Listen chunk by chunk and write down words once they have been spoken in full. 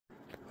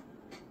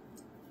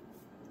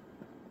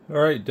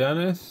Alright,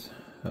 Dennis,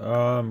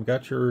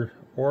 got your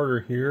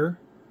order here.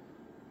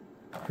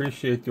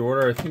 Appreciate the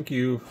order.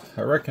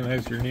 I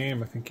recognize your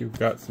name. I think you've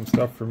got some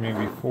stuff for me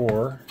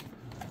before.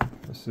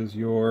 This is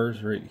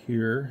yours right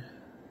here.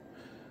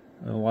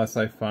 Unless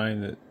I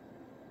find that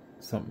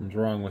something's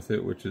wrong with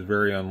it, which is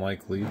very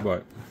unlikely,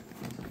 but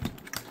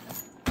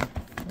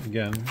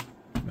again,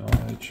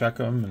 I check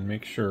them and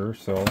make sure.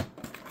 So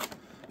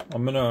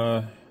I'm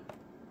gonna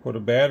put a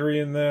battery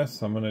in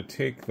this. I'm gonna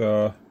take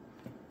the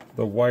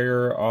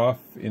wire off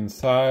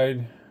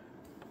inside.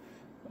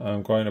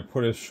 I'm going to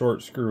put a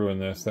short screw in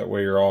this, that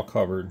way you're all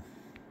covered.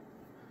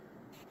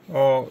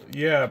 Oh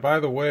yeah, by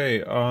the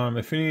way,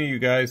 if any of you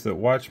guys that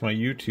watch my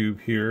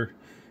YouTube here,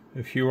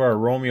 if you are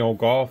Romeo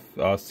Golf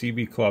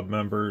CB Club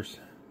members,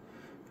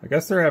 I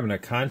guess they're having a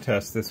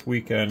contest this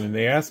weekend, and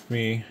they asked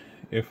me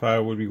if I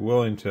would be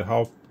willing to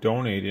help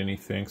donate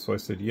anything, so I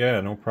said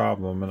yeah, no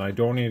problem, and I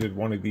donated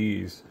one of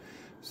these.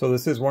 So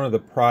this is one of the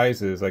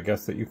prizes, I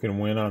guess, that you can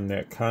win on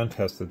that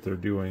contest that they're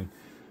doing.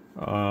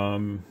 I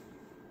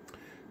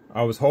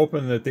was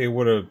hoping that they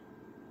would have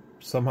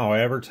somehow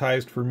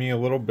advertised for me a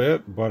little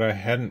bit, but I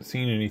hadn't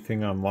seen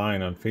anything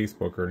online on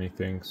Facebook or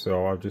anything,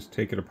 so I'll just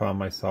take it upon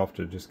myself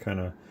to just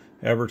kind of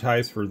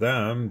advertise for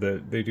them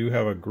that they do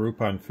have a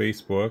group on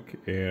Facebook,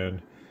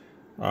 and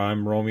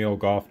I'm Romeo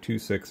Golf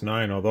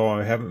 269, although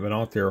I haven't been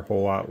out there a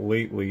whole lot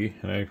lately,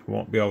 and I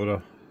won't be able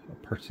to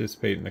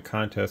participate in the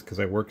contest because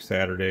I work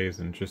Saturdays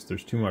and just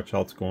there's too much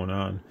else going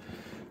on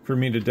for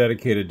me to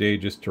dedicate a day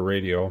just to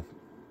radio.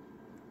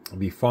 It'd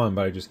be fun,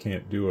 but I just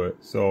can't do it.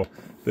 So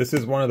this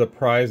is one of the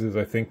prizes.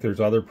 I think there's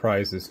other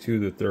prizes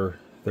too that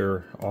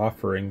they're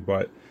offering,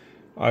 but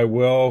I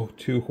will,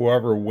 to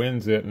whoever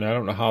wins it, and I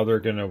don't know how they're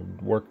gonna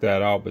work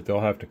that out, but they'll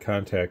have to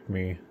contact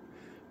me.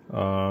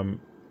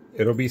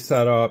 It'll be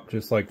set up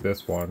just like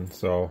this one,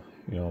 so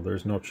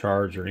there's no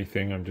charge or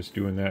anything. I'm just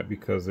doing that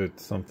because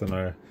it's something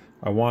I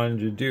wanted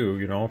to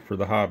do, for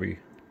the hobby.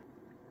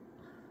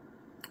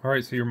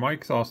 Alright, so your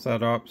mic's all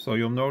set up, so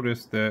you'll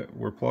notice that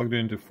we're plugged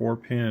into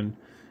 4-pin,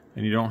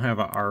 and you don't have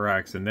a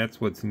RX, and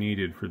that's what's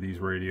needed for these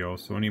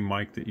radios. So any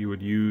mic that you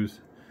would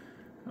use,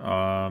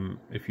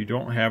 if you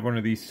don't have one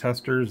of these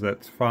testers,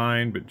 that's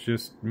fine, but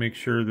just make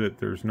sure that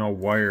there's no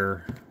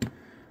wire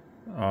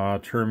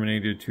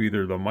terminated to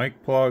either the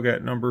mic plug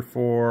at number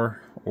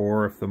 4,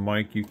 or if the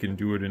mic, you can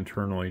do it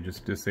internally,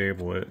 just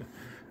disable it.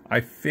 I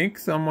think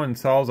someone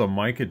sells a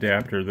mic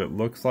adapter that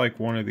looks like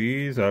one of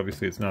these.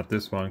 Obviously it's not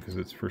this one because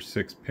it's for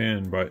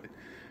 6-pin, but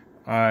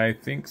I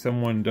think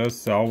someone does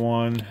sell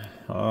one.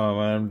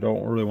 I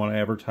don't really want to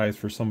advertise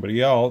for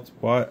somebody else,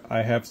 but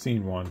I have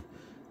seen one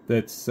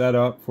that's set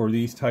up for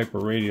these type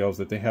of radios,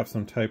 that they have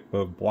some type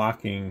of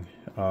blocking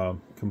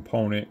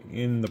component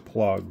in the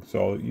plug.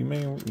 So you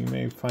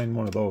may find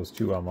one of those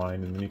too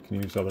online, and then you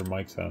can use other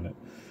mics on it.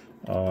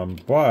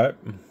 But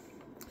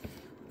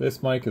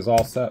this mic is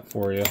all set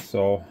for you,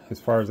 so as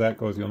far as that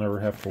goes, you'll never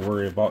have to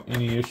worry about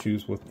any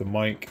issues with the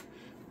mic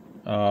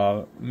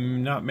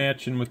not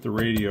matching with the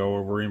radio,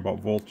 or worrying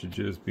about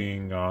voltages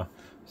being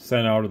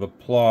sent out of the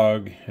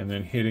plug and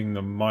then hitting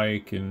the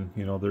mic, and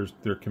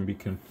there can be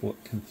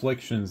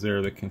conflictions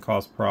there that can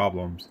cause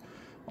problems.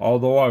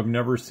 Although I've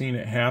never seen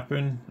it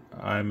happen,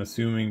 I'm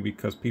assuming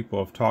because people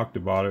have talked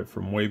about it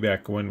from way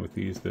back when with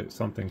these, that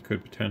something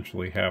could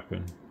potentially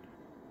happen.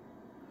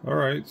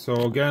 Alright, so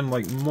again,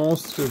 like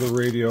most of the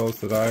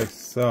radios that I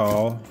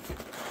sell,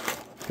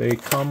 they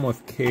come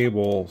with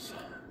cables.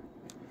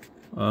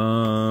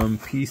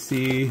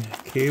 PC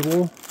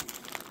cable,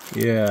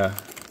 yeah,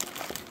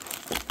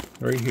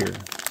 right here.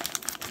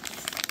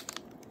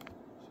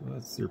 So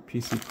that's your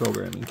PC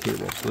programming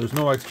cable. So there's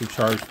no extra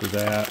charge for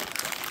that.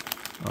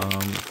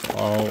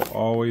 It's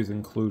always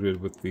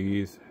included with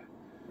these.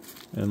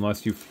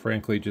 Unless you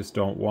frankly just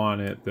don't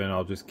want it, then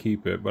I'll just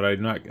keep it. But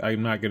I'm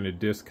not going to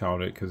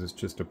discount it because it's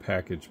just a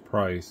package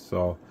price.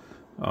 So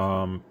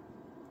I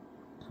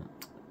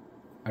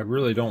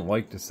really don't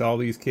like to sell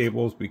these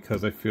cables,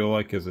 because I feel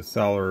like as a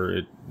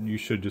seller, you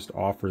should just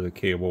offer the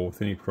cable with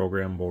any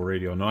programmable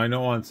radio. Now I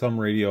know on some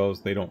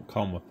radios they don't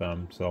come with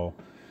them, so,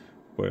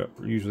 but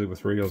usually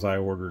with radios I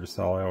order to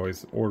sell, I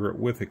always order it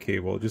with a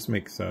cable. It just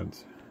makes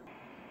sense.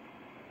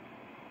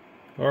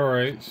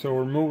 Alright, so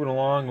we're moving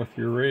along with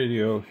your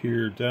radio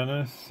here,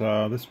 Dennis.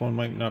 This one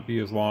might not be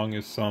as long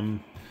as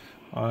some.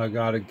 I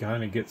gotta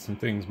kind of get some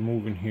things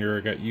moving here.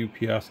 I got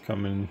UPS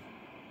coming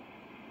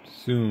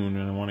soon,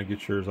 and I want to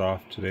get yours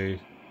off today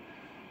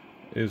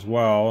as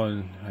well,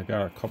 and I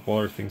got a couple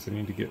other things I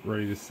need to get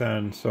ready to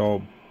send.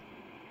 So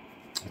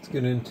let's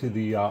get into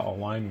the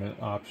alignment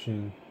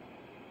option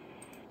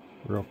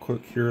real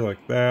quick here,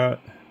 like that.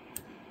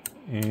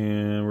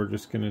 And we're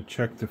just going to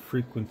check the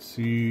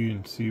frequency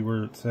and see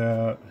where it's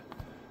at.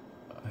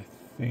 I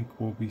think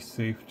we'll be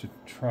safe to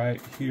try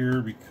it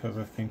here because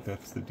I think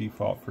that's the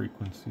default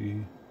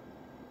frequency.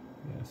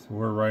 Yeah, so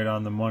we're right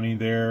on the money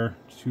there.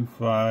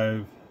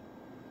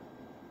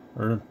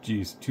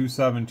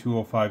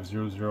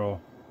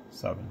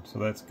 27205,007. So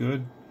that's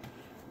good.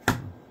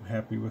 I'm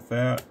happy with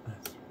that.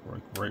 It's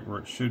right where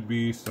it should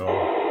be. So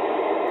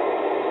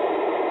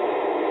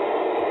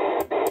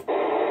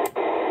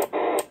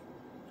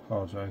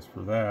apologize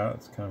for that.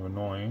 It's kind of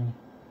annoying.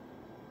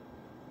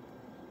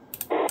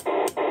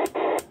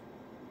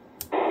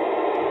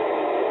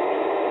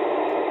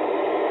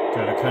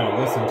 Gotta kind of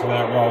listen to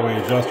that while we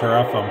adjust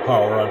our FM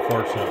power,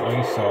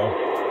 unfortunately. So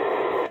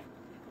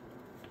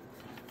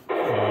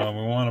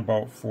we want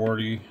about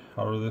 40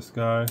 out of this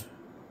guy,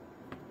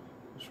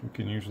 which we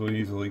can usually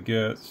easily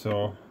get.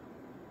 So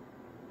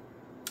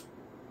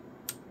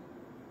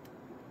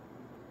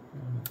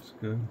that's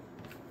good.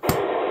 We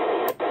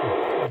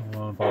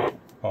want about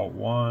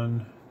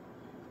 1.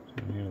 So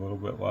we need a little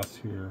bit less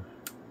here.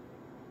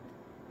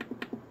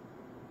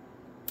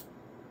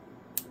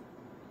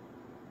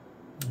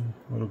 A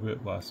little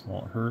bit less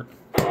won't hurt.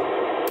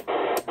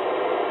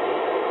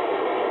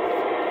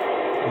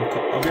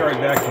 I'll be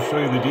right back to show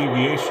you the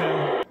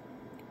deviation.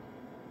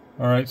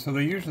 Alright, so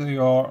they usually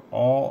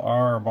all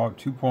are about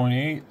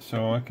 2.8,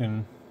 so I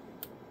can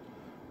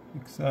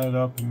mix that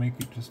up and make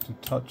it just a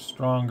touch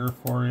stronger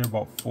for you,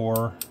 about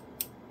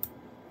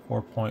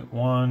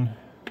 4.1.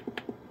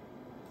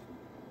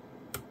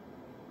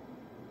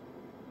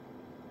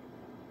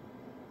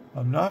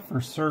 I'm not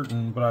for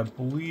certain, but I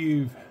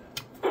believe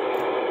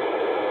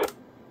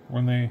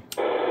when they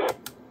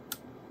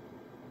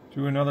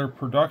do another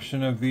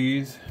production of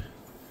these,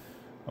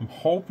 I'm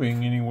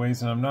hoping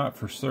anyways, and I'm not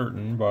for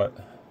certain, but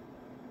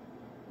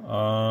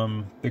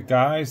the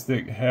guys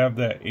that have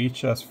that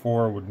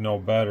HS4 would know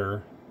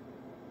better,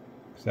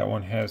 because that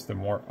one has the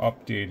more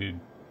updated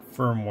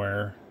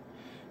firmware.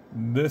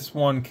 This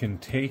one can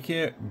take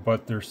it,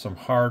 but there's some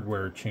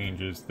hardware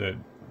changes that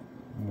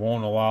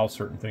won't allow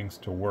certain things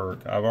to work.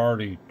 I've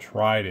already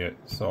tried it,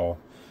 so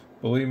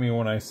believe me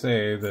when I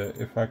say that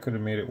if I could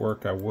have made it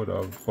work, I would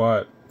have.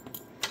 But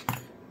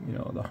you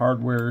know, the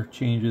hardware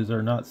changes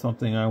are not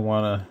something I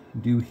want to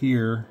do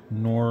here,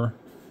 nor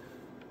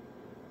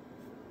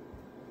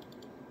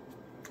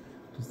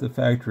does the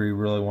factory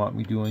really want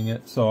me doing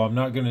it. So I'm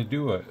not going to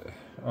do it.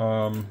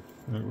 It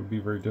would be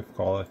very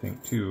difficult, I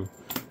think, too.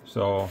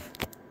 So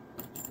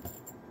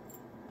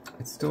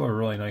it's still a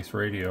really nice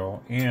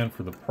radio, and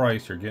for the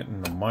price, you're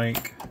getting the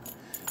mic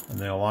and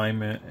the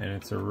alignment, and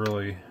it's a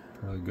really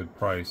good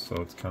price. So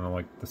it's kind of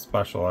like the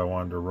special I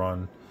wanted to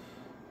run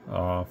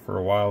for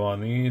a while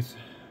on these.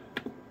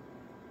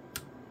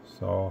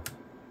 So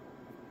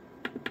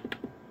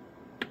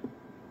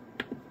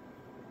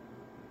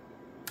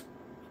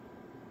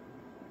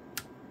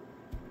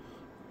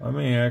I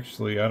may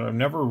actually, I've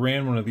never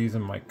ran one of these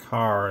in my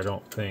car, I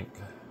don't think.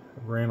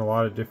 I've ran a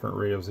lot of different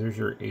radios. There's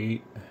your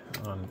 8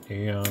 on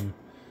AM.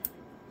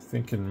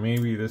 Thinking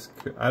maybe this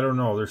could, I don't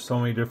know, there's so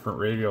many different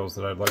radios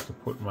that I'd like to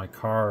put in my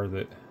car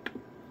that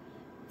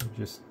I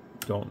just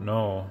don't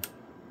know.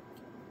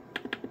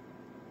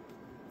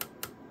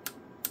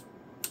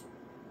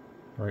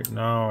 Right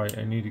now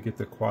I need to get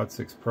the Quad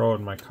 6 Pro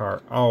in my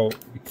car out,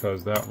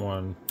 because that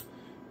one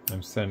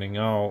I'm sending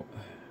out.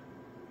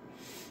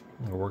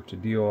 I worked a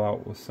deal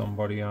out with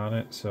somebody on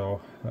it,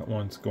 so that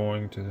one's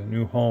going to the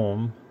new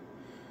home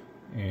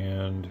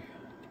and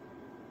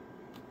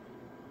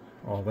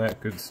all that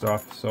good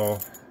stuff. So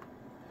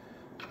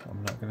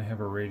I'm not going to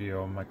have a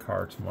radio in my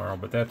car tomorrow,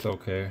 but that's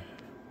okay.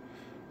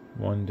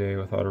 One day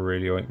without a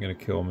radio ain't going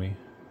to kill me.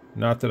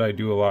 Not that I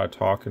do a lot of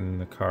talking in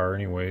the car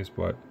anyways,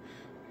 but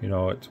you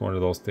know, it's one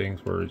of those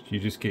things where you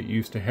just get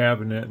used to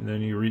having it, and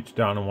then you reach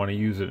down and want to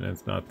use it and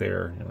it's not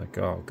there. And you're like,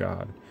 oh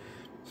God.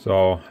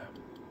 So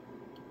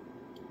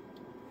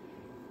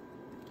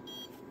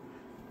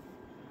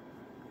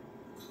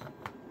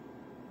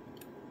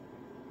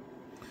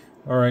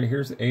alright,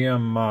 here's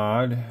AM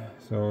mod.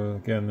 So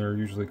again, they're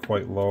usually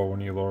quite low when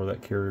you lower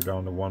that carrier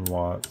down to 1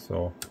 watt.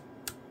 So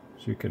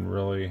you can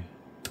really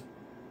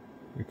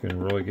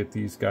get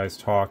these guys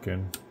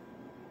talking.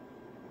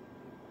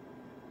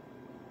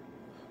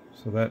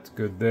 So that's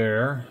good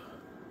there.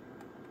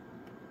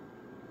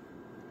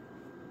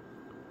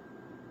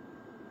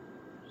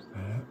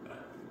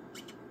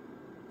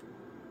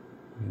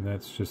 And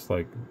that's just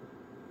like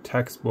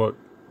textbook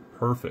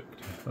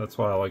perfect. That's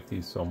why I like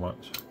these so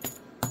much.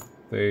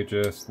 They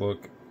just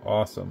look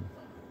awesome.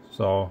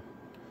 So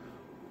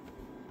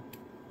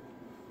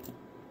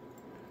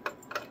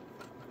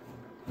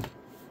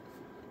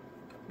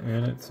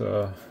and it's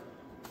a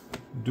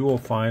dual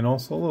final,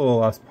 so a little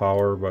less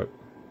power, but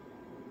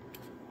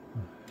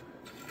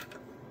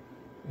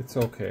it's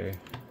okay.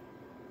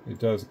 It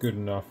does good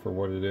enough for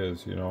what it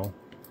is, you know.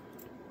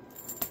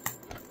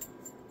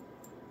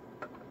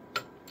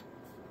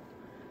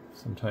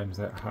 Sometimes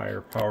that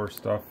higher power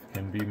stuff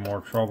can be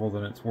more trouble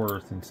than it's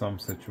worth in some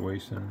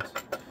situations.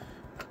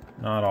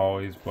 Not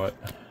always, but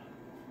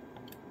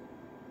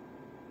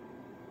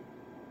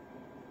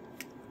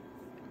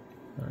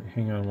alright,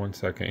 hang on one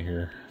second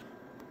here.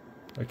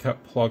 I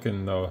kept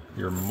plugging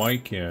your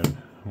mic in.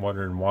 I'm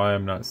wondering why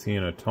I'm not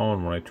seeing a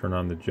tone when I turn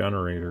on the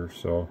generator,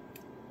 so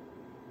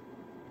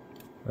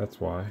that's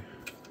why.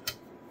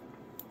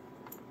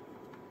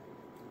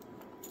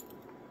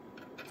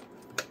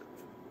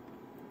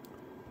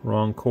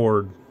 Wrong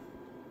cord.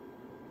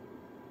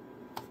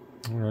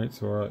 Alright,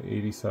 so we're at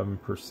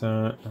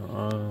 87%.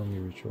 Let me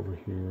reach over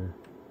here.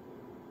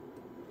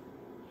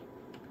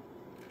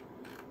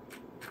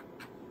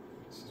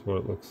 That's what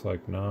it looks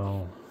like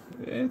now.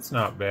 It's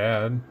not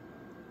bad.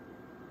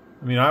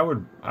 I mean, I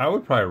would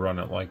probably run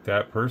it like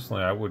that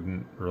personally. I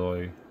wouldn't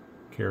really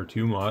care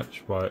too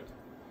much, but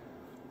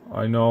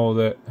I know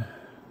that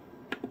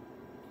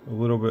a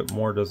little bit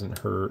more doesn't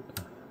hurt.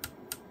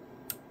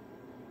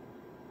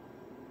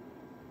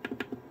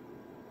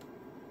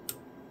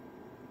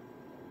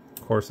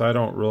 Of course, I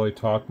don't really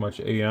talk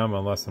much AM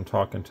unless I'm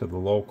talking to the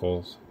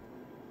locals,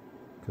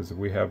 because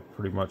we have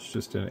pretty much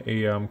just an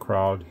AM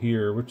crowd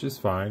here, which is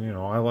fine. You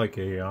know, I like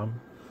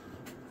AM,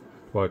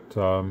 but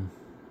well,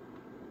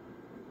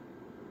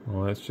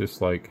 that's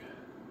just like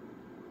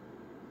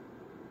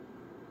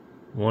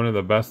one of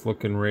the best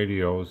looking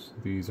radios.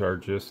 These are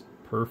just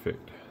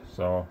perfect.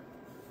 So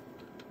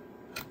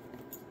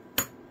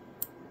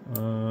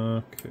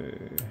okay,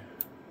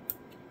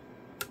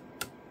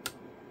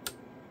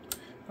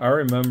 I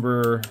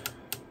remember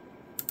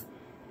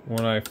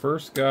when I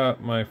first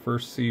got my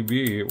first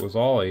CB, it was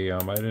all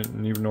AM. I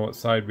didn't even know what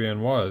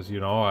sideband was. You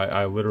know,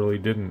 I literally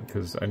didn't,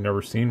 because I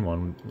never seen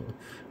one.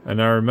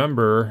 And I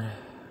remember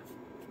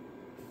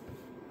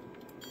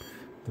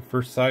the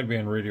first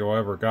sideband radio I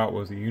ever got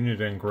was a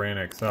Uniden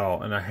Grand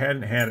XL, and I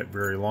hadn't had it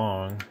very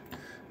long.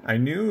 I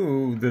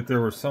knew that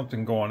there was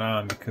something going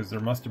on, because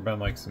there must have been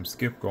like some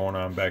skip going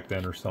on back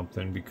then or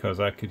something, because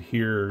I could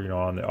hear, you know,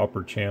 on the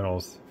upper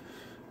channels,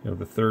 you know,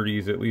 the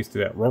 30s, at least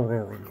that,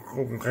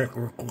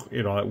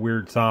 you know, that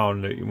weird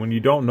sound. When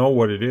you don't know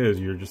what it is,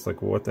 you're just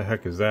like, well, what the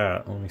heck is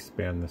that? Let me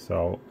span this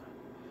out.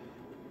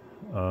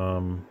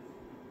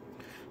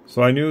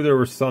 So I knew there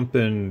was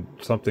something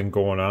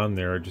going on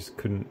there. I just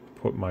couldn't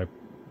put my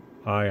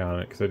eye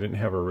on it, because I didn't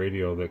have a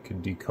radio that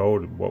could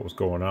decode what was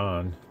going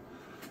on.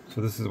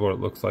 So this is what it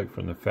looks like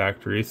from the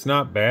factory. It's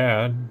not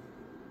bad.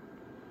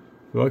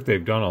 I feel like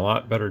they've done a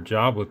lot better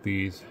job with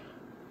these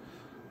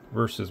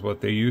versus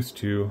what they used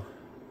to.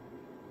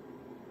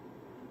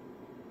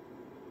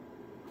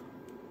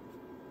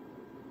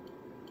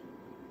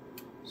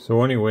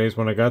 So anyways,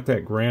 when I got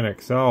that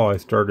Grand XL, I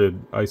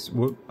started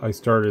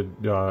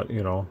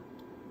you know,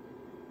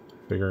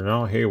 figuring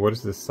out, hey, what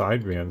is this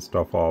sideband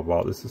stuff all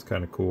about? This is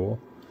kind of cool.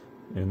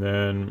 And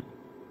then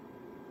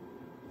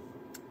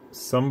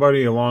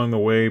somebody along the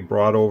way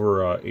brought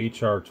over a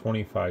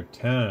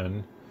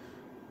HR2510,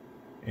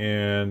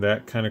 and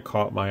that kind of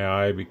caught my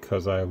eye,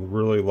 because I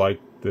really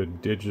liked the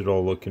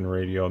digital looking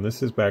radio. And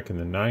this is back in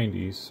the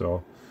 90s,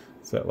 so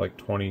it's at like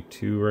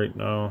 22 right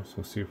now. So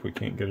we'll see if we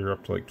can't get her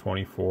up to like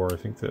 24. I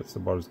think that's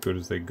about as good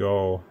as they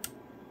go.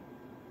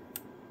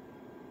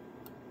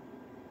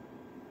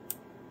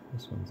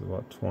 This one's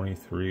about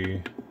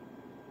 23.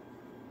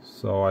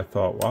 So I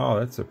thought, wow,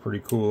 that's a pretty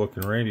cool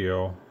looking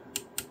radio.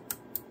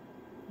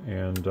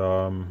 And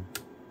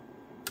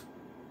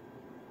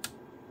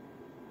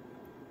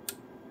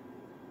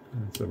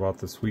it's about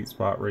the sweet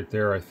spot right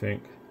there, I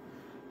think.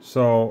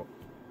 So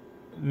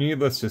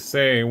needless to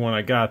say, when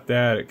I got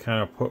that, it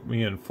kind of put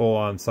me in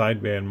full-on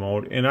sideband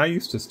mode. And I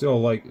used to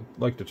still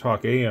like to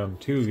talk AM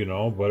too, you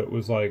know, but it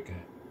was like,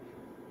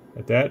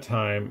 at that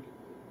time,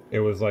 it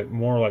was like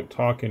more like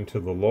talking to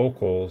the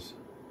locals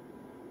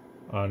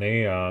on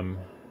AM.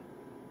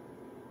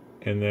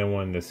 And then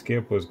when the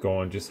skip was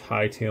going, just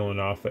hightailing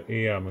off of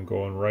AM and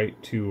going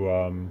right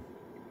to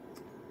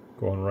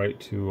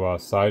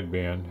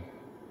sideband,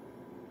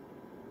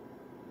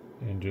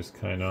 and just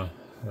kind of,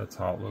 that's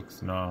how it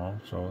looks now.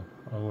 So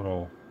a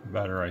little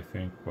better, I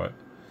think, but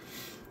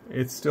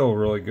it's still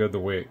really good the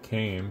way it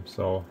came.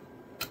 So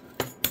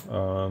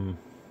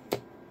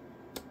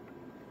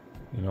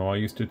you know, I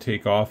used to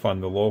take off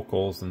on the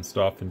locals and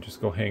stuff and just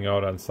go hang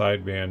out on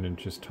sideband and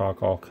just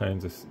talk all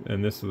kinds of,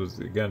 and this was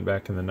again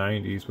back in the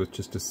 90s with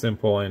just a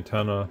simple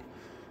antenna,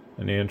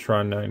 an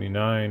Antron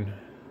 99,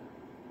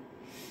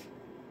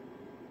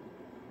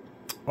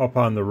 up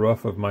on the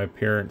roof of my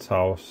parents'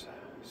 house.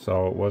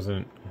 So it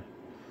wasn't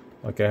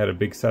like I had a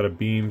big set of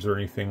beams or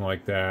anything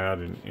like that,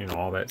 and you know,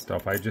 all that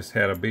stuff. I just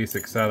had a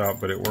basic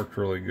setup, but it worked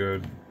really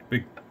good.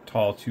 Big,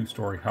 tall,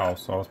 2-story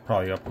house, so I was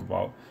probably up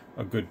about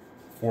a good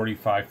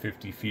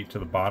 45-50 feet to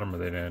the bottom of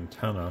that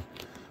antenna.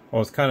 I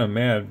was kind of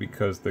mad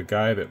because the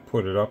guy that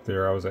put it up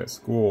there, I was at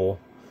school,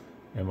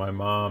 and my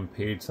mom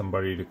paid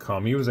somebody to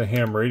come. He was a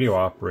ham radio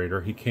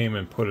operator. He came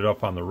and put it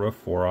up on the roof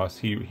for us.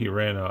 He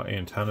ran an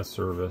antenna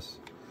service.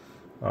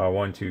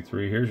 1 2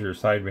 3. Here's your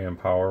sideband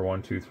power.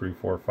 1 2 3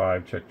 4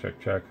 5. Check check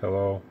check.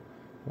 Hello.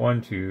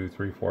 1 2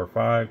 3 4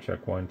 5.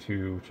 Check 1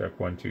 2. Check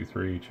 1 2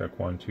 3. Check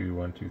 1 2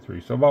 1 2 3.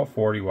 So about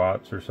 40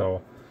 watts or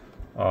so.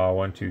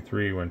 1 2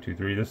 3 1 2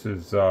 3. This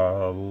is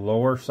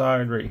lower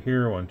side right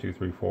here. 1 2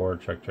 3 4.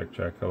 Check check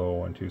check. Hello.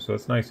 1 2. So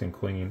it's nice and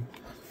clean.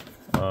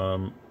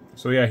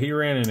 So yeah, he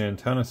ran an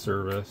antenna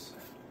service.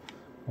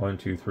 1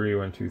 2 3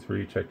 1 2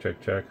 3. Check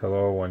check check.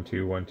 Hello. 1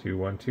 2 1 2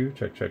 1 2.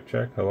 Check check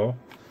check. Hello.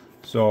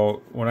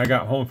 So when I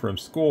got home from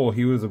school,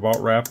 he was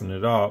about wrapping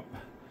it up,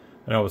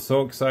 and I was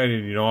so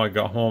excited. You know, I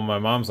got home. My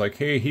mom's like,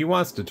 "Hey, he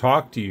wants to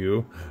talk to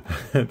you."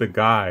 The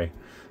guy.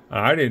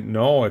 I didn't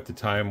know at the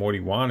time what he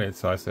wanted,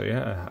 so I said,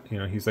 yeah, you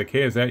know, he's like,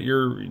 hey,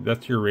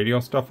 that's your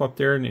radio stuff up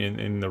there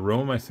in the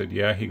room? I said,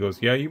 yeah. He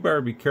goes, yeah, you better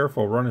be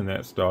careful running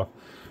that stuff.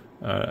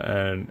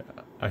 And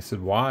I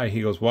said, why?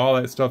 He goes, well,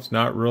 that stuff's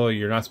not really,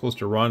 you're not supposed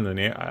to run. And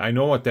I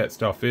know what that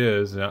stuff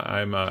is.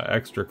 I'm a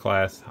extra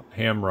class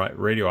ham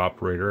radio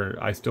operator.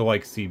 I still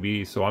like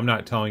CB, so I'm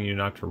not telling you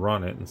not to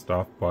run it and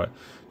stuff, but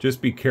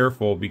just be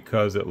careful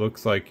because it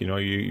looks like, you know,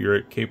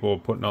 you're capable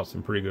of putting out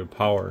some pretty good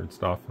power and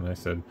stuff. And I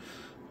said,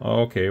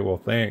 oh, okay, well,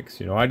 thanks.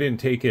 You know, I didn't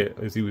take it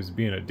as he was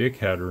being a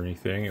dickhead or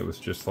anything. It was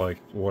just like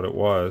what it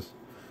was.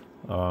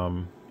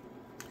 And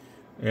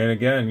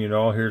again, you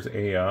know, here's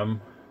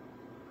AM.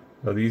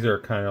 So these are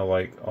kind of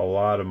like a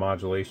lot of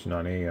modulation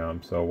on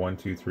AM. So 1,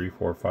 2, 3,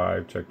 4,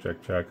 5, check,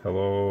 check, check.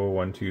 Hello,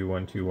 1, 2,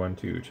 1, 2, 1,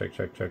 2, check,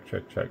 check, check,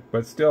 check, check.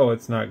 But still,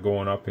 it's not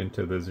going up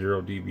into the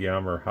 0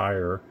 dBm or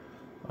higher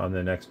on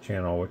the next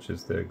channel, which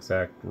is the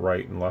exact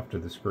right and left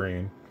of the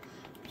screen.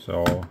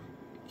 So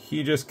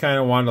he just kind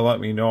of wanted to let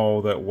me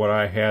know that what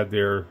I had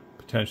there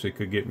potentially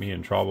could get me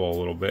in trouble a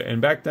little bit.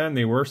 And back then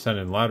they were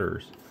sending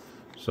letters.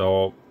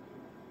 So,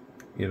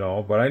 you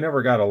know, but I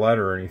never got a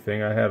letter or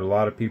anything. I had a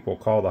lot of people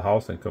call the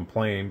house and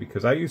complain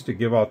because I used to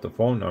give out the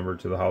phone number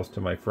to the house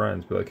to my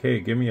friends. Be like, hey,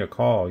 give me a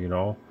call, you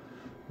know,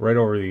 right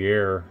over the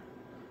air.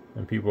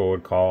 And people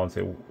would call and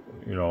say,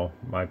 you know,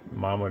 my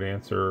mom would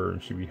answer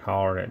and she'd be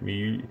hollering at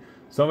me.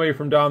 Somebody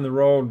from down the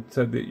road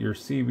said that your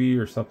CB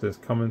or something is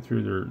coming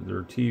through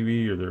their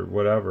TV or their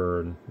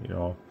whatever. And, you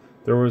know,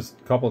 there was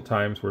a couple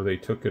times where they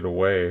took it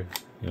away,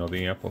 you know,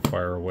 the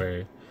amplifier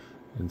away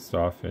and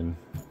stuff and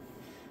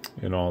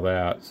all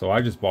that. So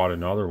I just bought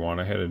another one.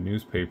 I had a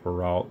newspaper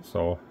route,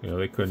 so, you know,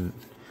 they couldn't.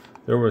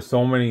 There were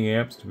so many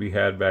amps to be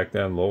had back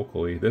then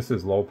locally. This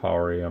is low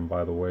power AM,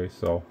 by the way,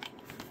 so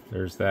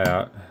there's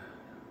that.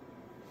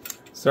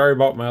 Sorry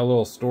about my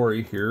little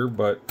story here,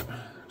 but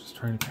just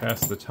trying to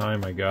pass the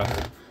time, I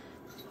guess.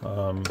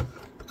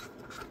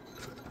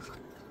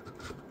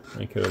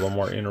 Make it a little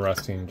more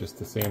interesting, just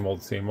the same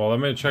old, same old.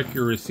 I'm going to check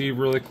your receive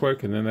really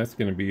quick, and then that's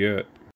going to be it.